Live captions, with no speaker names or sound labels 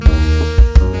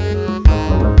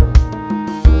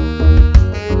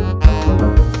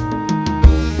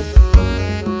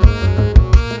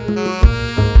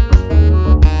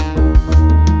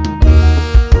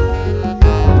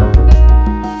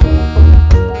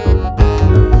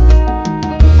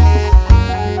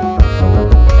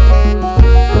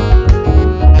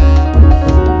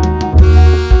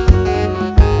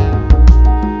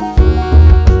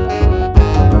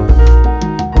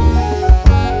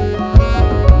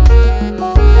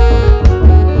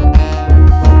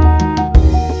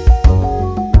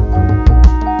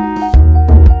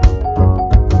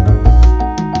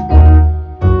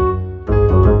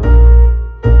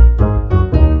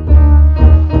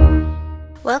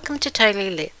Welcome to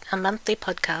Totally Lit, a monthly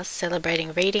podcast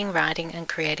celebrating reading, writing and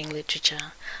creating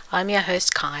literature. I'm your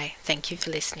host Kai. Thank you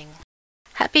for listening.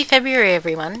 Happy February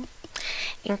everyone.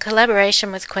 In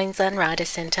collaboration with Queensland Writers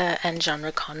Centre and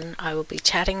GenreCon, I will be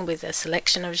chatting with a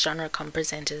selection of GenreCon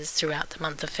presenters throughout the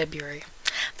month of February.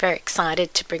 Very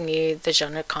excited to bring you the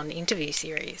GenreCon interview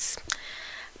series.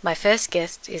 My first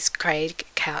guest is Craig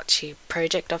Couchy,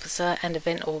 Project Officer and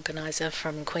Event Organiser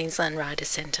from Queensland Writers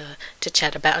Centre, to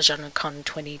chat about GenreCon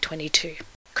 2022.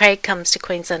 Craig comes to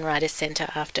Queensland Writers Centre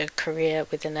after a career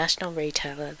with a national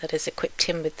retailer that has equipped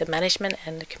him with the management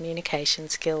and the communication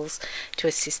skills to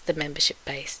assist the membership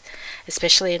base,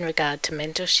 especially in regard to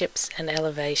mentorships and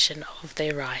elevation of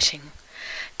their writing.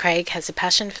 Craig has a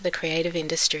passion for the creative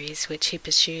industries, which he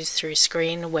pursues through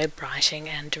screen, web writing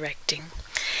and directing.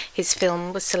 His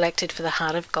film was selected for the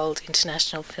Heart of Gold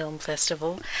International Film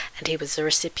Festival, and he was the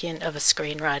recipient of a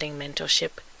screenwriting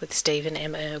mentorship with Stephen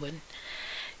M. Irwin.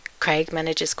 Craig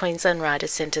manages Queensland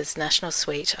Writers Centre's national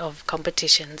suite of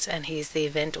competitions, and he is the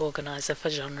event organiser for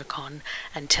GenreCon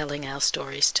and telling our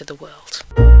stories to the world.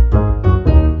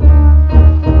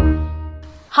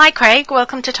 Hi Craig,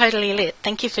 welcome to Totally Lit.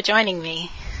 Thank you for joining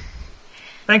me.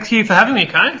 Thank you for having me,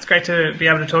 Kai. It's great to be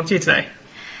able to talk to you today.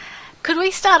 Could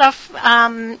we start off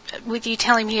with you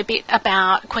telling me a bit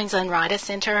about Queensland Writers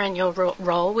Centre and your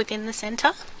role within the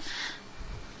centre?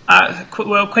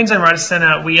 Well, Queensland Writers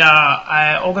Centre, we are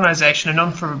an organisation, a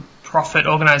non-for-profit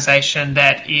organisation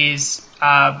that is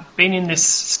been in this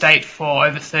state for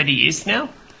over 30 years now.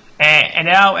 And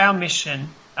our mission,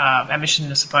 I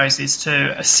suppose, is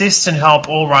to assist and help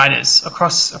all writers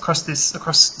across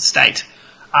the state.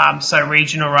 So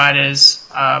regional writers,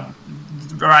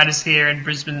 writers here in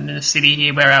Brisbane, in the city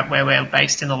here, where we're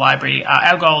based in the library.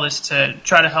 Our goal is to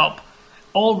try to help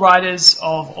all writers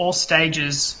of all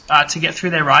stages to get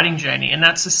through their writing journey, and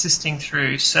that's assisting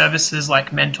through services like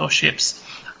mentorships,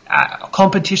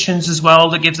 competitions as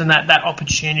well, that gives them that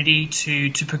opportunity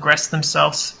to progress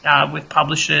themselves with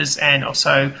publishers, and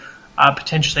also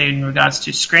potentially in regards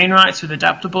to screenwrites with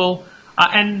Adaptable.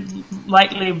 And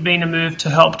lately been a move to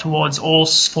help towards all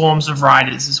forms of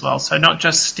writers as well. So not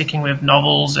just sticking with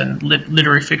novels and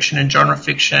literary fiction and genre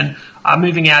fiction,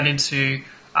 moving out into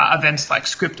events like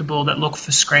Scriptable that look for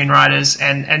screenwriters,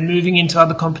 and moving into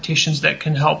other competitions that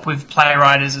can help with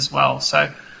playwriters as well.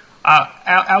 So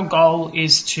our goal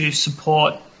is to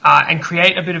support and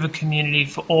create a bit of a community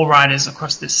for all writers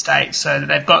across this state, so that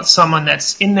they've got someone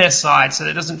that's in their side, so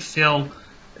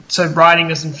writing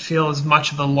doesn't feel as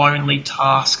much of a lonely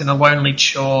task and a lonely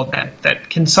chore that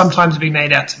can sometimes be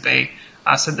made out to be.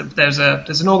 So that there's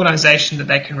an organisation that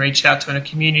they can reach out to, and a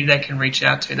community they can reach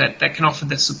out to that can offer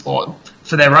their support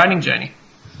for their writing journey.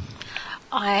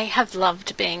 I have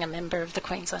loved being a member of the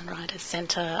Queensland Writers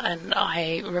Centre, and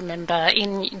I remember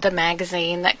in the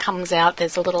magazine that comes out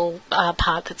there's a little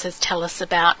part that says tell us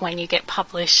about when you get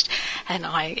published, and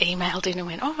I emailed in and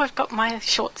went, I've got my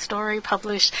short story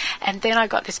published, and then I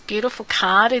got this beautiful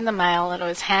card in the mail and it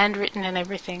was handwritten and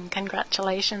everything,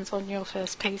 congratulations on your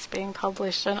first piece being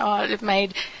published, and it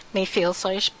made me feel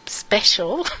so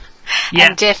special. Yeah.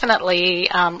 And definitely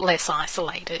less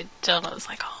isolated. And I was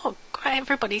like,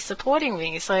 everybody's supporting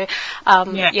me. So,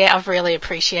 I've really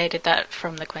appreciated that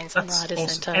from the Queensland Writers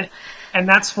awesome. Centre. And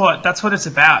that's what it's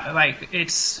about. Like,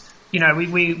 it's,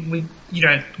 we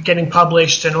getting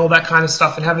published and all that kind of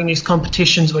stuff, and having these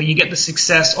competitions where you get the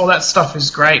success, all that stuff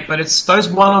is great. But it's those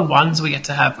one-on-ones we get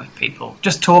to have with people,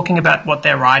 just talking about what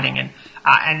they're writing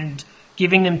and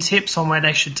giving them tips on where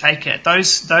they should take it.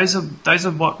 Those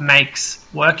are what makes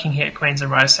working here at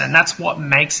Queensland Writers Centre, and that's what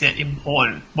makes it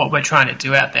important, what we're trying to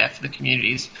do out there for the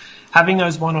communities. Having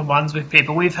those one-on-ones with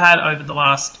people. We've had over the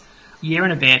last year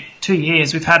and a bit, 2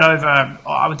 years, we've had over,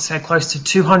 I would say, close to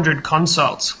 200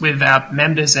 consults with our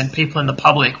members and people in the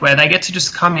public, where they get to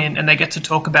just come in and they get to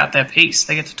talk about their piece.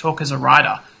 They get to talk as a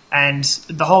writer. And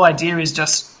the whole idea is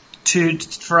just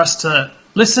for us to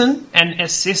listen and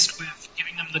assist with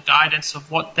giving them the guidance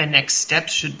of what their next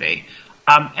steps should be.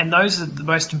 And those are the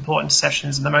most important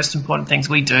sessions and the most important things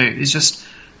we do, is just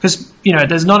because,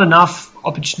 there's not enough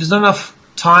opportunity, there's not enough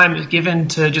time given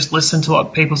to just listen to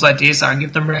what people's ideas are and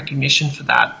give them recognition for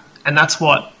that. And that's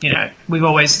what, we've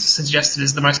always suggested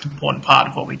is the most important part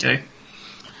of what we do.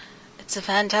 It's a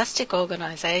fantastic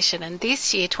organisation, and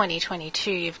this year,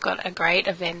 2022, you've got a great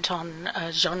event on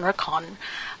GenreCon.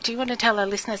 Do you want to tell our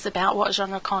listeners about what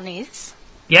GenreCon is?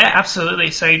 Yeah,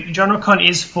 absolutely. So GenreCon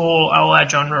is for all our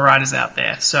genre writers out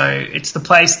there. So it's the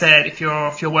place that if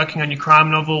you're working on your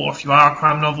crime novel, or if you are a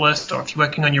crime novelist, or if you're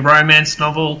working on your romance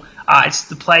novel, it's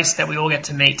the place that we all get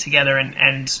to meet together and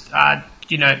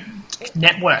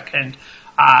network. And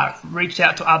reach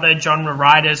out to other genre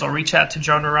writers, or reach out to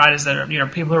genre writers that are,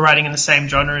 people who are writing in the same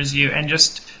genre as you, and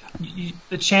just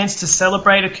the chance to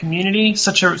celebrate a community,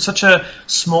 such a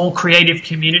small creative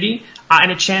community,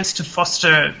 and a chance to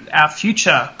foster our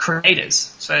future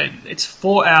creators. So it's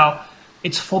for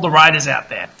the writers out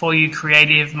there, for you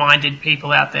creative-minded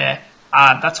people out there.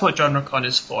 That's what GenreCon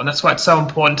is for, and that's why it's so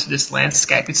important to this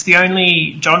landscape. It's the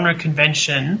only genre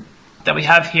convention that we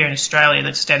have here in Australia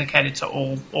that's dedicated to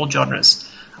all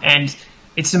genres. And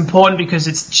it's important because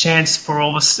it's a chance for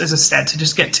all of us, as I said, to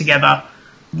just get together,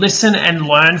 listen and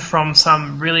learn from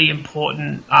some really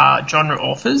important genre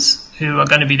authors who are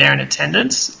going to be there in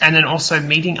attendance, and then also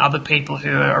meeting other people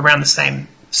who are around the same,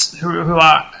 who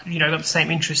are, got the same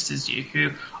interests as you,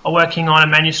 who are working on a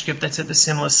manuscript that's at the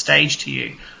similar stage to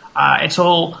you. It's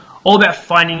all about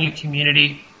finding your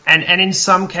community. And in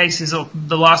some cases,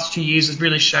 the last few years has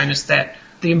really shown us that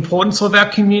the importance of our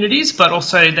communities, but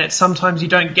also that sometimes you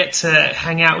don't get to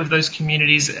hang out with those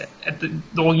communities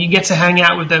or you get to hang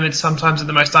out with them sometimes at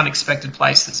the most unexpected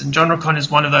places. And GenreCon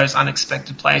is one of those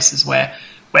unexpected places where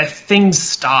things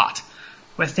start,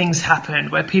 where things happen,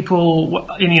 where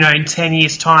people, in 10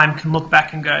 years' time can look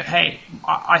back and go, hey,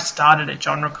 I started at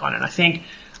GenreCon. And I think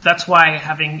that's why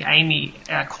having Amy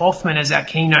Kaufman as our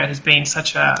keynote has been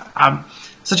such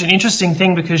an interesting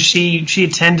thing, because she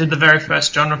attended the very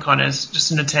first GenreCon as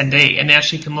just an attendee, and now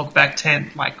she can look back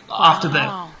after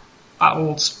the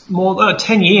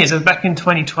 10 years, back in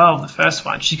 2012, the first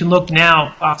one. She can look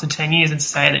now after 10 years and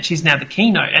say that she's now the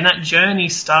keynote, and that journey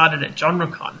started at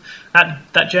GenreCon.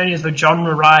 That journey as a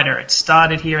genre writer, it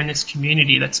started here in this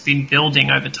community that's been building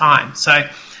over time. So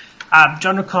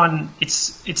GenreCon,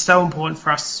 it's so important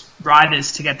for us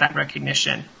writers to get that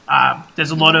recognition.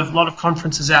 There's a lot of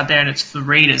conferences out there, and it's for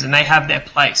readers, and they have their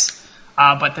place.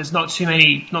 But there's not too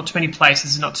many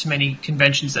places, and not too many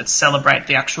conventions that celebrate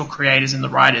the actual creators and the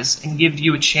writers, and give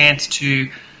you a chance to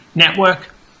network,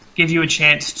 give you a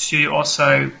chance to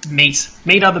also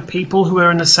meet other people who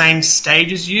are in the same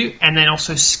stage as you, and then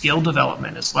also skill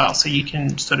development as well. So you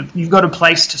can you've got a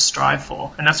place to strive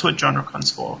for, and that's what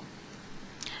GenreCon's for.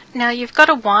 Now, you've got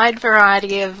a wide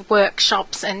variety of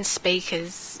workshops and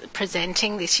speakers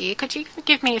presenting this year. Could you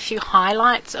give me a few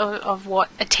highlights of what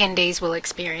attendees will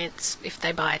experience if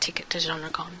they buy a ticket to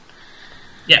GenreCon?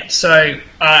 Yeah, so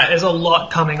there's a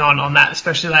lot coming on that,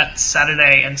 especially that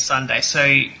Saturday and Sunday.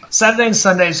 So Saturday and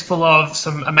Sunday is full of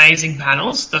some amazing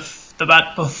panels. The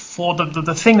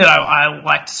thing that I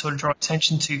like to sort of draw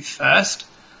attention to first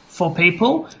for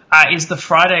people is the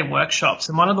Friday workshops,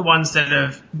 and one of the ones that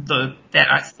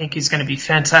I think is going to be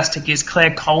fantastic is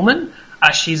Claire Coleman.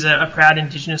 She's a proud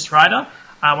Indigenous writer,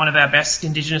 one of our best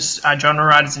Indigenous genre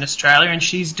writers in Australia, and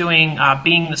she's doing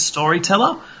Being the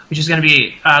Storyteller, which is going to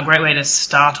be a great way to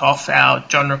start off our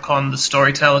GenreCon The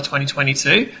Storyteller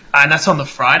 2022, and that's on the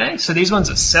Friday. So these ones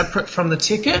are separate from the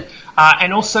ticket,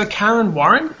 and also Karen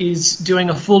Warren is doing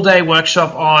a full day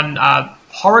workshop on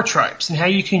horror tropes and how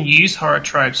you can use horror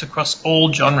tropes across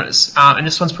all genres. And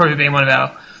this one's probably been one of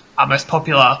our most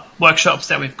popular workshops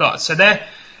that we've got. So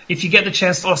if you get the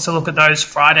chance to also look at those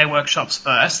Friday workshops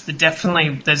first, there's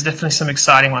definitely some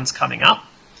exciting ones coming up.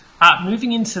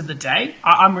 Moving into the day,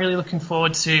 I'm really looking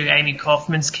forward to Amy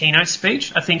Kaufman's keynote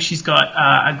speech. I think she's got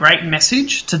a great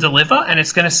message to deliver, and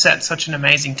it's going to set such an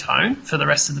amazing tone for the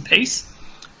rest of the piece.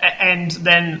 And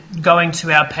then going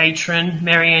to our patron,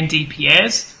 Marianne D.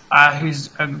 Pierres, who's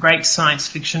a great science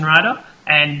fiction writer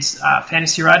and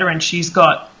fantasy writer, and she's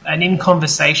got an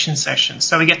in-conversation session.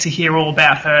 So we get to hear all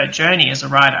about her journey as a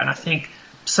writer, and I think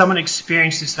someone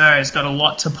experienced as her has got a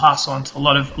lot to pass on to a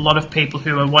lot of people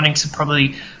who are wanting to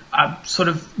probably sort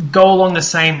of go along the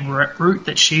same route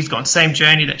that she's gone, same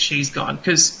journey that she's gone.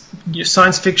 Because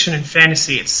science fiction and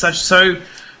fantasy, it's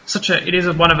it is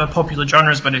one of our popular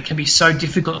genres, but it can be so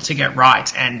difficult to get right,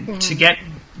 and to get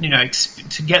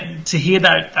to hear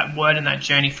that word and that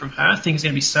journey from her, I think is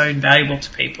going to be so invaluable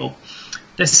to people.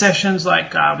 There's sessions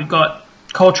like we've got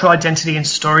cultural identity and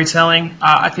storytelling.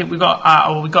 I think we've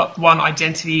got one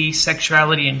identity,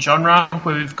 sexuality and genre,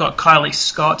 where we've got Kylie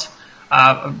Scott,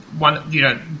 one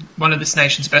of this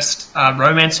nation's best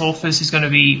romance authors, who's going to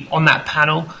be on that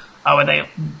panel, where they'll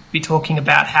be talking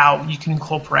about how you can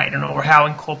incorporate or how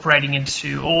incorporating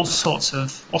into all sorts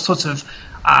of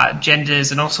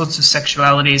genders and all sorts of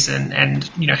sexualities and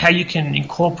how you can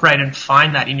incorporate and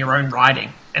find that in your own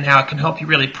writing, and how it can help you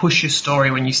really push your story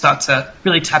when you start to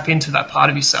really tap into that part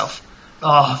of yourself.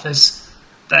 There's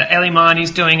Ellie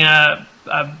Marnie's doing a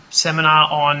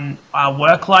seminar on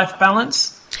work-life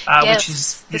balance, which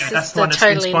is this that's is the one the that's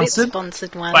been Totally Lit sponsored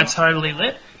sponsored one by Totally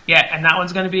Lit. Yeah, and that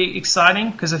one's going to be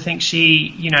exciting because I think she,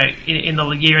 in the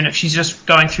year, and she's just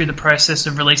going through the process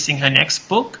of releasing her next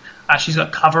book. She's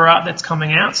got cover art that's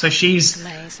coming out. So she's,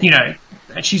 amazing.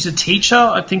 She's a teacher.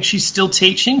 I think she's still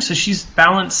teaching. So she's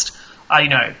balanced,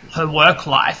 her work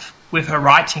life with her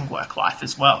writing work life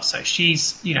as well. So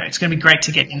she's, it's going to be great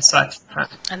to get insight from her.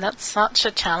 And that's such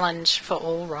a challenge for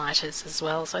all writers as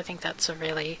well. So I think that's a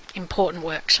really important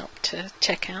workshop to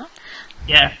check out.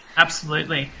 Yeah,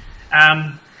 absolutely.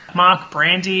 Mark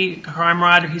Brandy, crime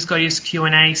writer, he's got his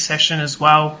Q&A session as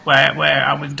well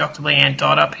where with Dr. Leanne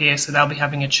Dodd up here, so they'll be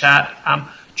having a chat.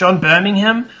 John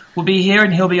Birmingham will be here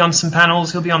and he'll be on some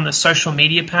panels. He'll be on the social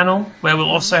media panel where we'll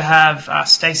also have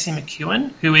Stacey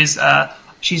McEwen, who is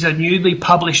she's a newly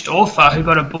published author who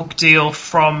got a book deal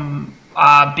from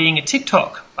being a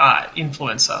TikTok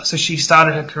influencer. So she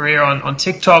started her career on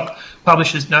TikTok.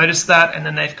 Publishers noticed that, and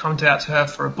then they've come out to her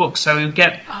for a book. So we'll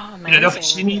get the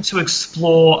opportunity to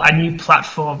explore a new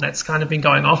platform that's kind of been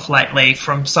going off lately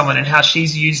from someone, and how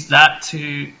she's used that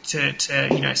to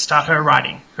start her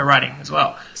writing as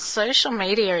well. Social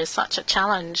media is such a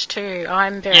challenge too.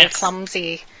 I'm very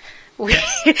clumsy.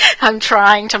 I'm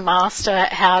trying to master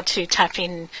how to tap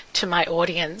in to my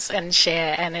audience and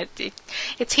share, and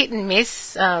it's hit and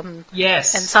miss.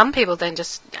 Yes. And some people then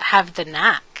just have the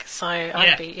knack. So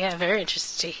I'd be very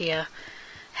interested to hear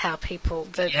how people,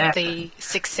 the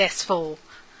successful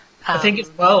I think as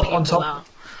well, on top,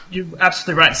 you're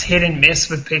absolutely right, it's hit and miss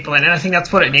with people, and I think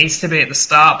that's what it needs to be at the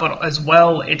start, but as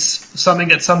well, it's something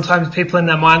that sometimes people in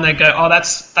their mind, they go,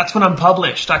 that's when I'm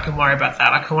published, I can worry about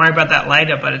that, I can worry about that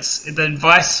later, but the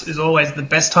advice is always the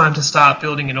best time to start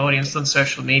building an audience on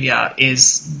social media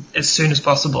is as soon as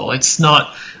possible. It's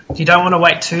not, you don't want to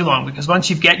wait too long, because once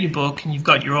you get your book and you've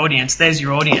got your audience, there's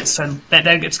your audience, so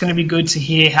it's going to be good to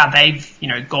hear how they've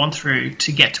gone through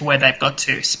to get to where they've got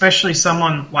to, especially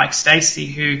someone like Stacey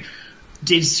who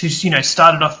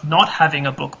started off not having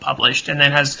a book published and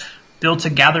then has built a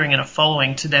gathering and a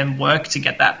following to then work to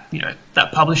get that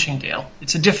that publishing deal.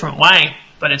 It's a different way,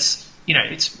 but it's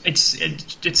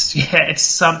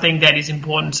something that is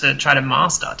important to try to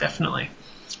master, definitely.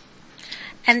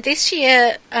 And this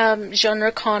year,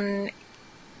 GenreCon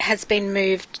has been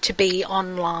moved to be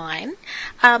online.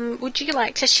 Would you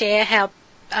like to share how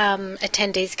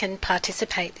attendees can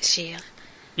participate this year?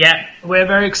 Yeah, we're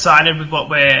very excited with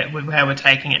how we're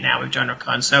taking it now with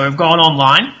GenreCon. So we've gone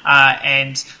online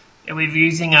and we're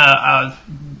using a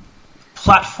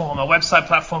website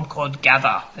platform called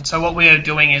Gather. And so what we are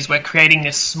doing is we're creating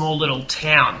this small little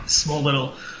town,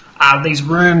 these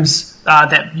rooms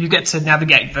that you get to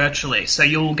navigate virtually. So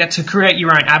you'll get to create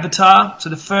your own avatar. So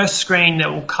the first screen that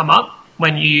will come up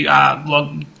when you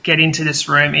get into this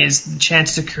room is the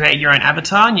chance to create your own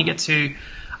avatar, and you get to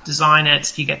design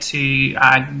it, you get to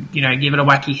give it a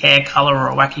wacky hair color or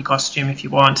a wacky costume if you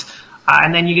want,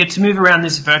 and then you get to move around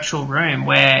this virtual room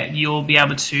where you'll be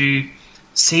able to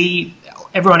see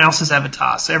everyone else's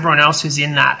avatar, so everyone else who's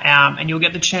in that, and you'll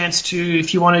get the chance to,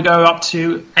 if you want to go up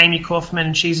to Amy Kaufman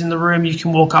and she's in the room, you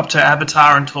can walk up to her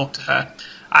avatar and talk to her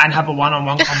and have a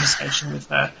one-on-one conversation with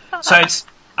her. So it's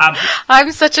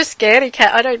I'm such a scaredy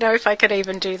cat. I don't know if I could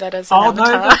even do that as an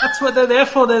avatar. No, that's what they're there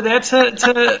for. They're there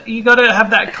to you got to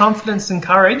have that confidence and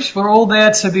courage. We're all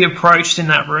there to be approached in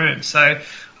that room. So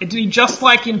it'd be just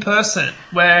like in person,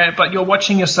 but you're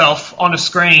watching yourself on a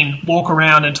screen walk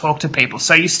around and talk to people.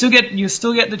 So you still get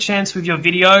the chance with your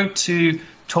video to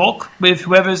talk with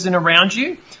whoever's in around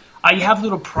you. You have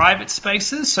little private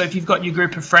spaces, so if you've got your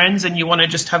group of friends and you want to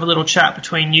just have a little chat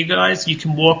between you guys, you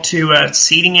can walk to a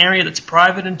seating area that's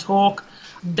private and talk.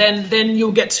 Then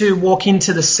you'll get to walk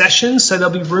into the sessions, so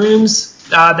there'll be rooms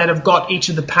that have got each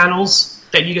of the panels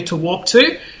that you get to walk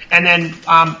to, and then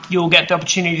you'll get the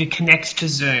opportunity to connect to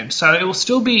Zoom. So it will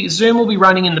still be, Zoom will be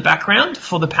running in the background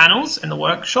for the panels and the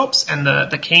workshops and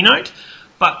the keynote,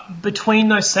 but between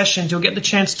those sessions you'll get the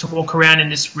chance to walk around in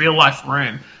this real life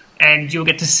room. And you'll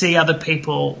get to see other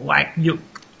people, you'll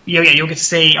get to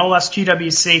see all us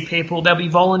QWC people. There'll be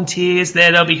volunteers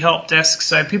there, there'll be help desks,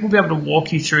 so people will be able to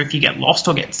walk you through if you get lost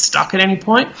or get stuck at any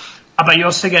point. But you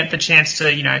also get the chance to,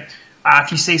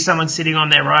 if you see someone sitting on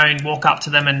their own, walk up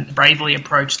to them and bravely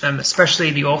approach them,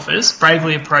 especially the authors,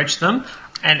 bravely approach them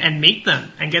and meet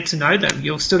them and get to know them.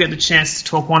 You'll still get the chance to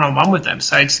talk one-on-one with them.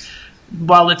 So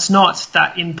while it's not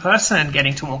that in person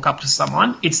getting to walk up to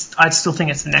someone, I still think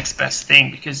it's the next best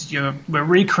thing, because we're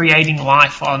recreating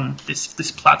life on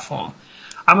this platform.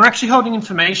 We're actually holding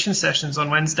information sessions on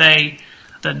Wednesday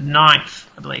the 9th,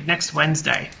 I believe, next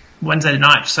Wednesday the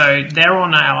 9th. So they're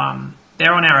on our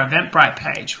Eventbrite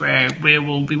page, where we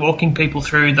will be walking people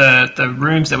through the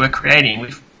rooms that we're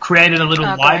creating. created a little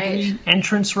library great.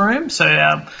 entrance room.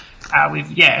 So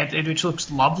which looks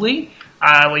lovely.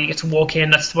 Where you get to walk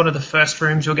in. That's one of the first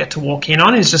rooms you'll get to walk in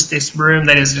on, is just this room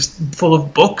that is just full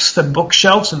of books and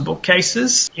bookshelves and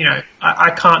bookcases. I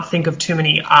can't think of too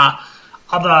many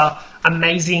other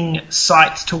amazing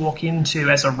sites to walk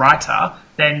into as a writer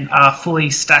than a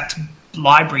fully stacked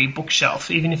library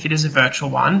bookshelf. Even if it is a virtual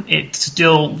one, it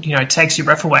still takes your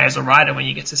breath away as a writer when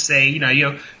you get to see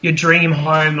your dream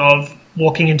home of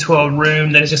walking into a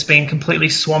room that has just been completely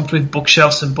swamped with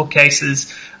bookshelves and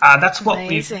bookcases. That's what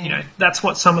that's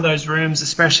what some of those rooms,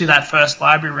 especially that first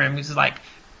library room, is like.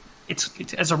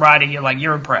 It's as a writer,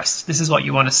 you're impressed. This is what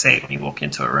you want to see when you walk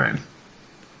into a room.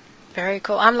 Very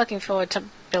cool. I'm looking forward to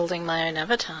building my own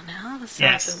avatar now. This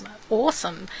sounds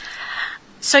awesome.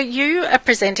 So you are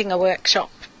presenting a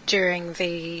workshop during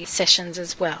the sessions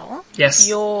as well. Yes.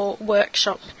 Your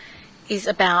workshop is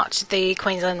about the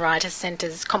Queensland Writers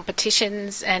Centre's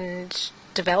competitions and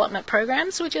development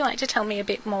programs. Would you like to tell me a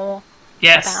bit more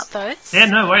about those? Yeah,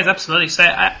 no worries, absolutely. So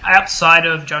outside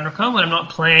of GenreCon, when I'm not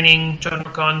planning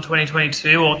GenreCon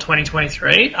 2022 or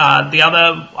 2023, the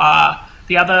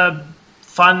other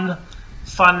fun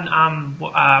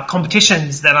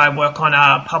competitions that I work on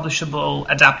are publishable,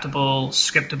 adaptable,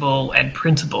 scriptable, and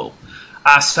printable.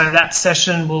 So that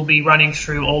session will be running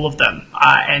through all of them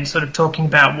and sort of talking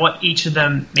about what each of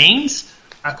them means,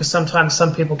 because sometimes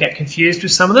some people get confused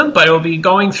with some of them, but it will be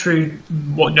going through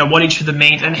what each of them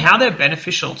means and how they're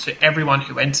beneficial to everyone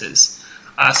who enters.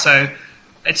 So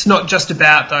it's not just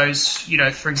about those,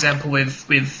 for example, with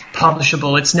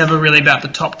publishable, it's never really about the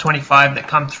top 25 that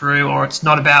come through, or it's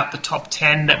not about the top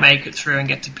 10 that make it through and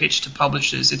get to pitch to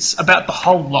publishers. It's about the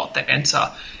whole lot that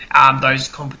enter those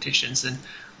competitions. And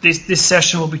this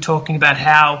session will be talking about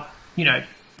how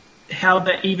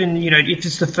that even, if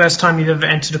it's the first time you've ever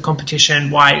entered a competition,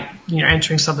 why,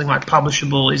 entering something like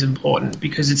publishable is important,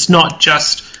 because it's not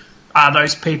just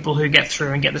those people who get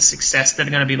through and get the success that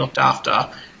are going to be looked after.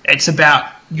 It's about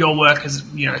your work as,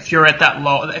 if you're at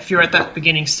that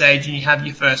beginning stage and you have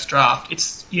your first draft,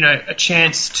 it's, a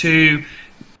chance to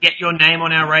get your name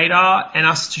on our radar and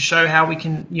us to show how we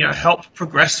can, help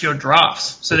progress your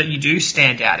drafts so that you do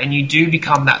stand out and you do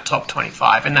become that top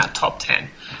 25 and that top 10.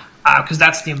 Because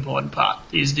that's the important part,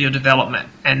 is your development.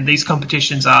 And these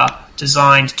competitions are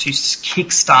designed to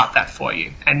kickstart that for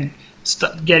you and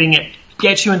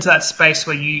get you into that space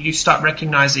where you start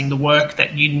recognizing the work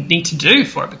that you need to do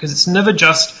for it, because it's never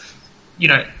just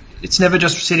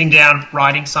sitting down,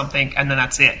 writing something, and then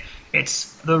that's it.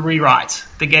 It's the rewrite,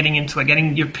 the getting into it,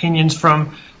 getting your opinions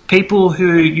from people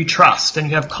who you trust and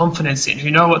you have confidence in,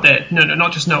 who know what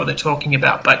not just know what they're talking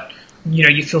about, but,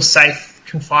 you feel safe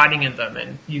confiding in them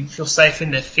and you feel safe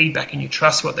in their feedback and you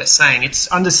trust what they're saying. It's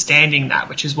understanding that,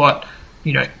 which is what,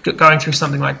 going through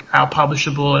something like our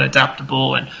publishable and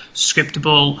adaptable and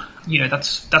scriptable,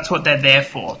 that's what they're there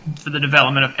for the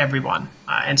development of everyone.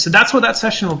 And so that's what that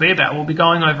session will be about. We'll be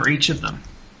going over each of them.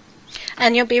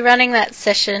 And you'll be running that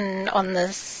session on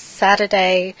the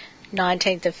Saturday,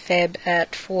 19th of Feb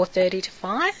at 4:30 to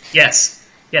 5?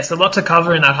 Yes, a lot to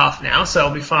cover in that half an hour, so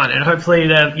it'll be fun. And hopefully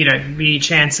there'll be a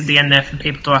chance at the end there for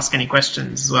people to ask any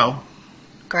questions as well.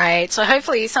 Great. So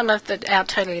hopefully some of our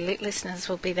Totally Lit listeners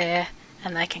will be there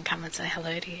and they can come and say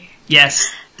hello to you.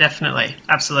 Yes, definitely.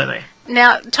 Absolutely.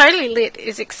 Now, Totally Lit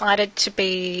is excited to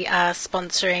be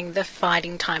sponsoring the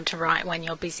Finding Time to Write When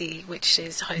You're Busy, which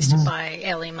is hosted by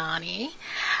Ellie Marnie.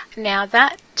 Now,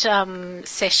 that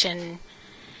session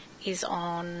is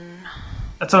on...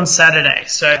 That's on Saturday.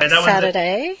 So that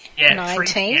Saturday,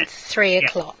 19th, 3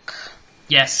 o'clock.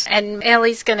 Yes. And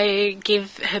Ellie's going to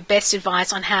give her best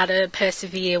advice on how to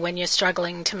persevere when you're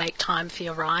struggling to make time for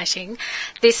your writing.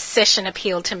 This session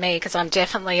appealed to me because I'm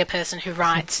definitely a person who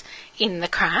writes in the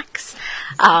cracks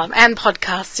and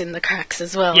podcasts in the cracks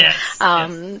as well. Yes.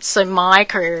 So my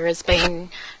career has been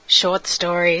short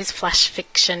stories, flash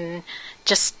fiction,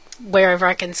 just wherever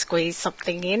I can squeeze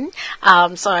something in.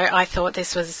 So I thought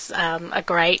this was a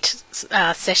great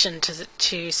session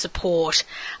to support,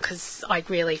 because I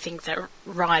really think that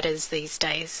writers these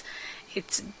days,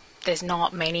 there's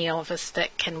not many of us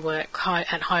that can work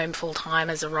at home full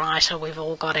time as a writer. We've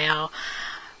all got our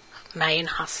main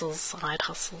hustles, side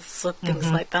hustles,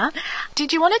 things like that.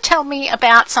 Did you want to tell me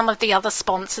about some of the other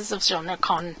sponsors of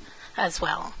GenreCon as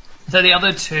well? So the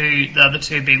other two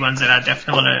big ones that I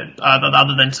definitely want to,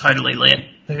 other than Totally Lit,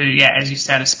 who, as you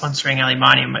said, is sponsoring Ellie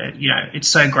Marnie, it's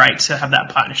so great to have that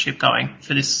partnership going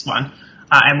for this one.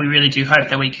 And we really do hope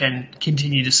that we can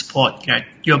continue to support,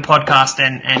 your podcast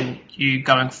and you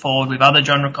going forward with other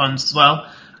GenreCons as well.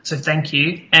 So thank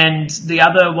you. And the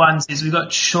other ones is we've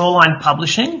got Shoreline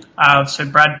Publishing. So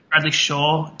Bradley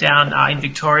Shaw down in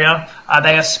Victoria.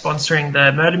 They are sponsoring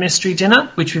the Murder Mystery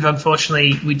Dinner, which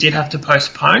we did have to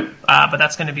postpone, but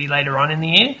that's going to be later on in the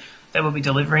year. They will be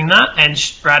delivering that, and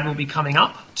Brad will be coming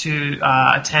up to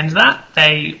attend that.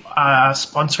 They are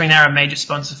sponsoring. They're a major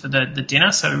sponsor for the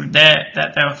dinner, so they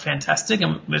were fantastic,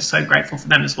 and we're so grateful for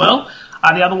them as well.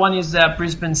 The other one is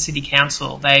Brisbane City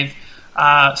Council. They've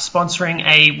sponsoring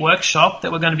a workshop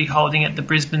that we're going to be holding at the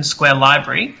Brisbane Square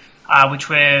Library, which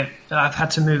I've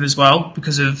had to move as well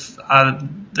because of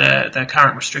the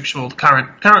current restriction or the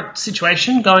current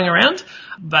situation going around.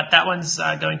 But that one's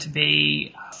going to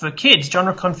be for kids,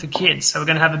 GenreCon for kids. So we're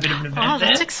going to have a bit of an event there. Oh,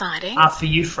 that's exciting. For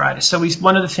youth writers. So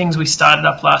one of the things we started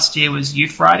up last year was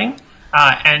youth writing,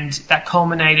 and that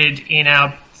culminated in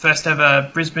our first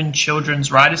ever Brisbane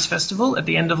Children's Writers Festival at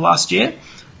the end of last year.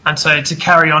 And so to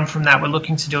carry on from that, we're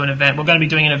looking to do an event. We're going to be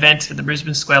doing an event at the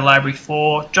Brisbane Square Library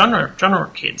for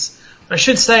genre kids. I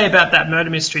should say about that Murder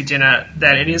Mystery Dinner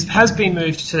that it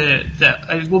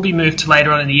will be moved to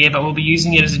later on in the year, but we'll be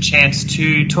using it as a chance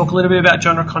to talk a little bit about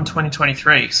GenreCon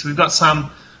 2023. So we've got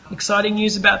some exciting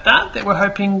news about that we're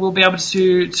hoping we'll be able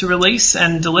to release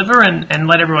and deliver and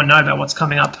let everyone know about what's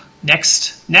coming up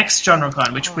next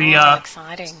GenreCon, which we are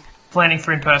exciting. Planning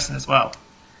for in person as well.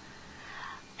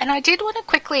 And I did want to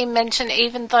quickly mention,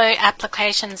 even though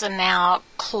applications are now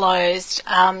closed,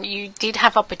 you did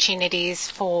have opportunities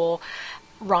for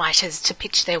writers to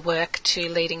pitch their work to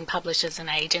leading publishers and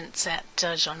agents at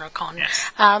GenreCon.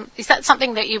 Yes. Is that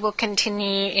something that you will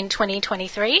continue in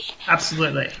 2023?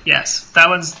 Absolutely, yes.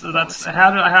 How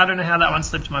I don't know how that one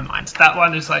slipped my mind. That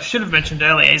one is, I should have mentioned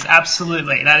earlier, is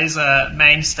absolutely, that is a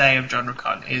mainstay of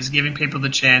GenreCon, is giving people the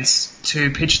chance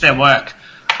to pitch their work.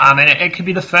 And it could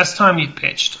be the first time you've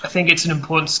pitched. I think it's an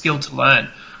important skill to learn.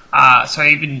 So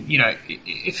even,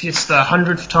 if it's the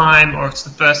 100th time or it's the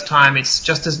first time, it's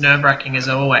just as nerve-wracking as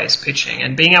always pitching.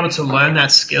 And being able to learn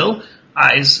that skill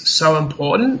is so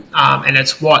important. And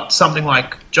it's what something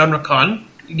like GenreCon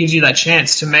gives you that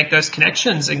chance to make those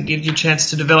connections and gives you a chance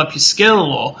to develop your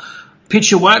skill or pitch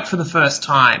your work for the first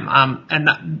time. And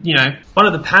that, one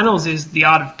of the panels is the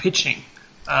art of pitching,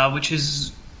 which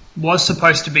was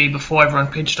supposed to be before everyone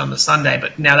pitched on the Sunday,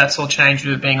 but now that's all changed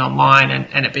with it being online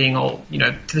and it being all,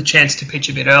 to the chance to pitch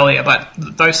a bit earlier. But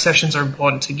those sessions are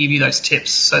important to give you those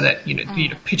tips so that,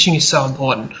 pitching is so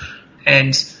important.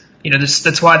 And,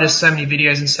 that's why there's so many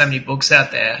videos and so many books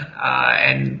out there.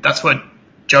 And that's what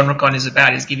GenreCon is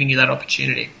about, is giving you that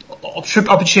opportunity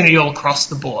all across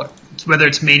the board, whether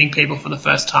it's meeting people for the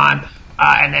first time,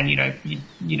 and then,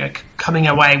 coming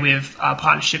away with a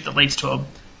partnership that leads to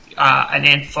an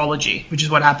anthology, which is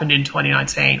what happened in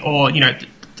 2019, or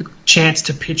the chance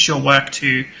to pitch your work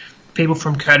to people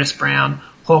from Curtis Brown,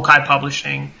 Hawkeye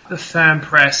Publishing, the Firm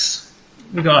Press.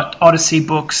 We got Odyssey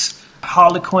Books,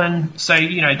 Harlequin. So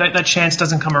that chance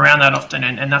doesn't come around that often,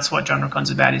 and that's what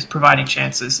GenreCon's about, is providing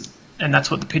chances, and that's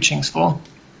what the pitching's for.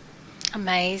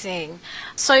 Amazing.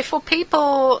 So for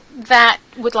people that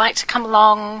would like to come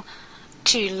along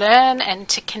to learn and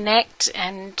to connect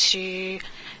and to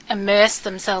immerse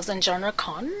themselves in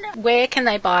GenreCon, where can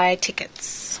they buy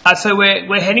tickets? So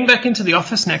we're heading back into the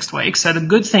office next week. So the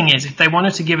good thing is, if they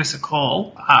wanted to give us a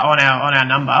call on our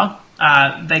number,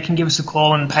 they can give us a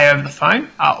call and pay over the phone,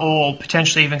 or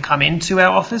potentially even come into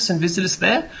our office and visit us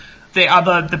there.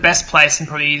 The best place and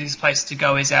probably easiest place to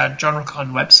go is our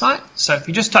GenreCon website. So if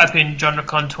you just type in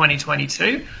GenreCon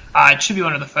 2022, it should be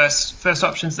one of the first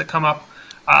options that come up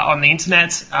on the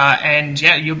internet,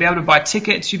 you'll be able to buy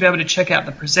tickets, you'll be able to check out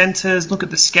the presenters, look at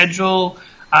the schedule.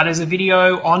 There's a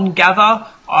video on Gather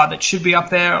that should be up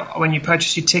there when you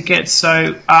purchase your tickets.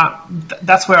 So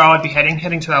that's where I would be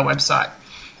heading to our website.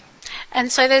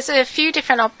 And so there's a few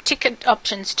different ticket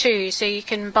options too. So you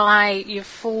can buy your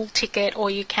full ticket, or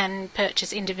you can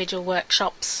purchase individual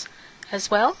workshops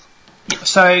as well.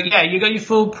 So you got your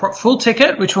full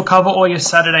ticket, which will cover all your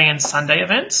Saturday and Sunday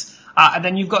events. And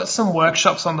then you've got some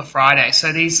workshops on the Friday.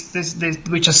 So these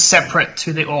which are separate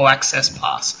to the All Access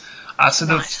Pass. So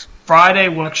the Friday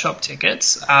workshop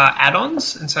tickets are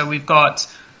add-ons. And so we've got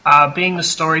Being the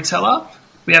Storyteller.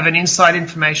 We have an Inside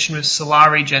Information with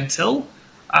Solari Gentile.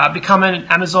 Become an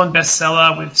Amazon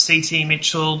bestseller with C.T.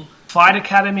 Mitchell. Fight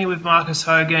Academy with Marcus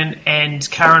Hogan,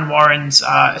 and Karen Warren's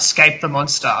Escape the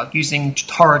Monster, using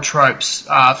horror tropes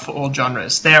for all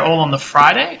genres. They're all on the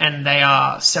Friday, and they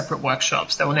are separate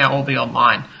workshops. They will now all be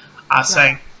online.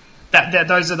 So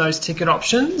those are those ticket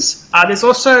options. There's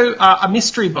also a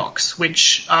mystery box,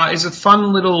 which is a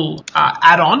fun little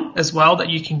add-on as well that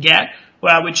you can get,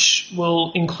 which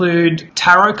will include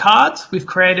tarot cards. We've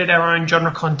created our own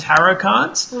GenreCon tarot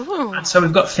cards. So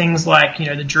we've got things like,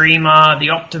 the dreamer, the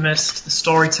optimist, the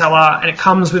storyteller, and it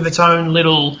comes with its own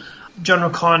little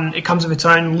GenreCon. It comes with its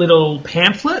own little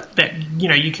pamphlet that,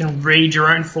 you can read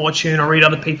your own fortune or read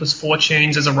other people's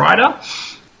fortunes as a writer.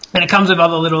 And it comes with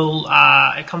other little,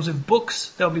 it comes with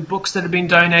books. There'll be books that have been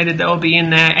donated that will be in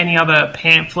there, any other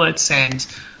pamphlets and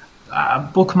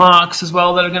bookmarks as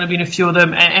well that are going to be in a few of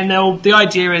them. And the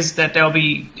idea is that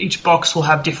each box will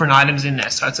have different items in there.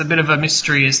 So it's a bit of a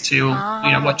mystery as to,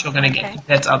 what you're going to get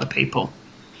compared to other people.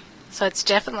 So it's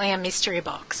definitely a mystery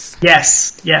box.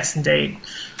 Yes, indeed.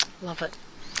 Love it.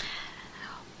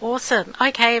 Awesome.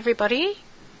 Okay, everybody,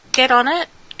 get on it.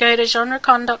 Go to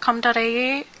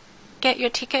genrecon.com.au. Get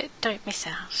your ticket. Don't miss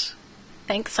out.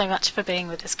 Thanks so much for being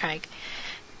with us, Craig.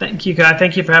 Thank you, Guy.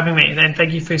 Thank you for having me. And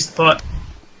thank you for your support.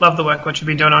 Love the work what you've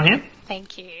been doing on here.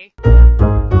 Thank you.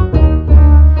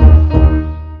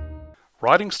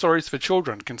 Writing stories for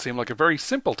children can seem like a very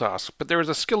simple task, but there is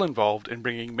a skill involved in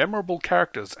bringing memorable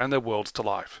characters and their worlds to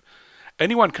life.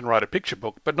 Anyone can write a picture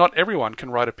book, but not everyone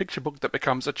can write a picture book that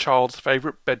becomes a child's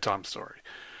favourite bedtime story.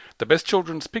 The best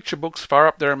children's picture books fire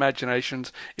up their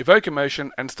imaginations, evoke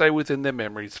emotion, and stay within their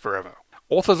memories forever.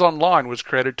 Authors Online was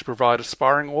created to provide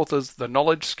aspiring authors the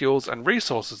knowledge, skills, and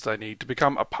resources they need to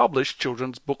become a published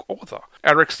children's book author.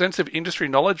 Our extensive industry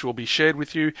knowledge will be shared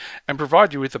with you and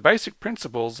provide you with the basic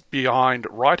principles behind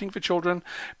writing for children,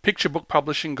 picture book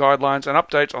publishing guidelines, and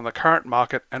updates on the current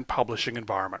market and publishing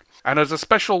environment. And as a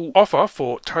special offer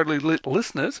for Totally Lit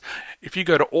listeners, if you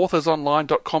go to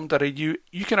authorsonline.com.au,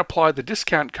 you can apply the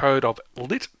discount code of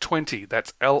LIT20,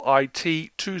 that's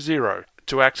LIT20,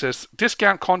 to access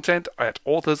discount content at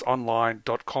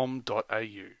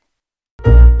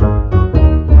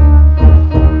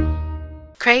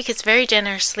authorsonline.com.au. Craig has very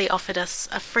generously offered us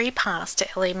a free pass to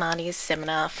Ellie Marnie's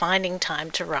seminar, Finding Time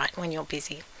to Write When You're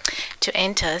Busy. To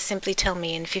enter, simply tell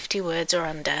me in 50 words or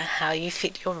under how you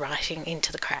fit your writing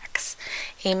into the cracks.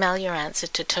 Email your answer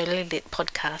to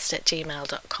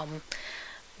totallylitpodcast@gmail.com.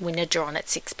 Winner drawn at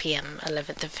 6 p.m,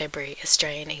 11th of February,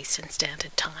 Australian Eastern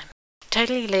Standard Time.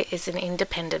 Totally Lit is an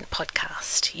independent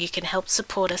podcast. You can help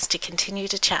support us to continue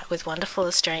to chat with wonderful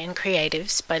Australian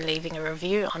creatives by leaving a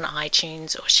review on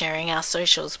iTunes or sharing our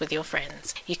socials with your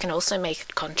friends. You can also make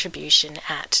a contribution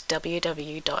at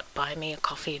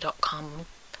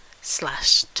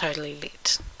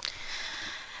www.buymeacoffee.com/totallylit.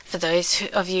 For those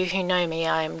of you who know me,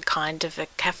 I am kind of a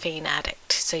caffeine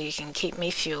addict, so you can keep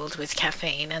me fueled with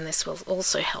caffeine, and this will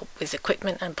also help with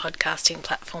equipment and podcasting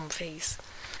platform fees.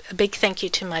 A big thank you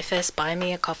to my first Buy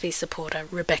Me a Coffee supporter,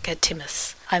 Rebecca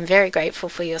Timmis. I'm very grateful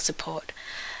for your support.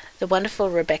 The wonderful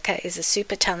Rebecca is a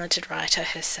super talented writer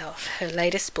herself. Her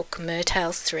latest book,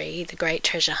 Mertales 3, The Great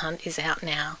Treasure Hunt, is out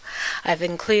now. I've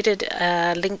included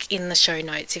a link in the show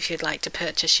notes if you'd like to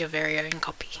purchase your very own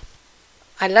copy.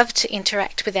 I love to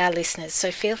interact with our listeners,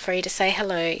 so feel free to say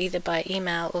hello either by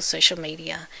email or social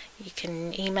media. You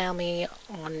can email me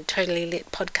on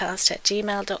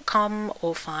totallylitpodcast@gmail.com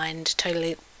or find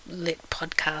Totally Lit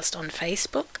Podcast on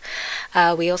Facebook.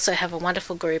 We also have a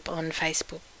wonderful group on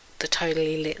Facebook, the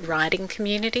Totally Lit Writing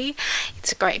Community.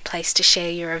 It's a great place to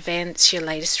share your events, your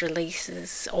latest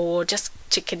releases, or just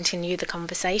to continue the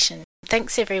conversation.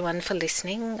 Thanks everyone for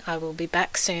listening. I will be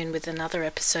back soon with another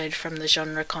episode from the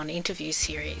GenreCon interview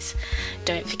series.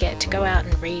 Don't forget to go out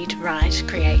and read, write,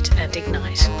 create, and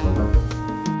ignite.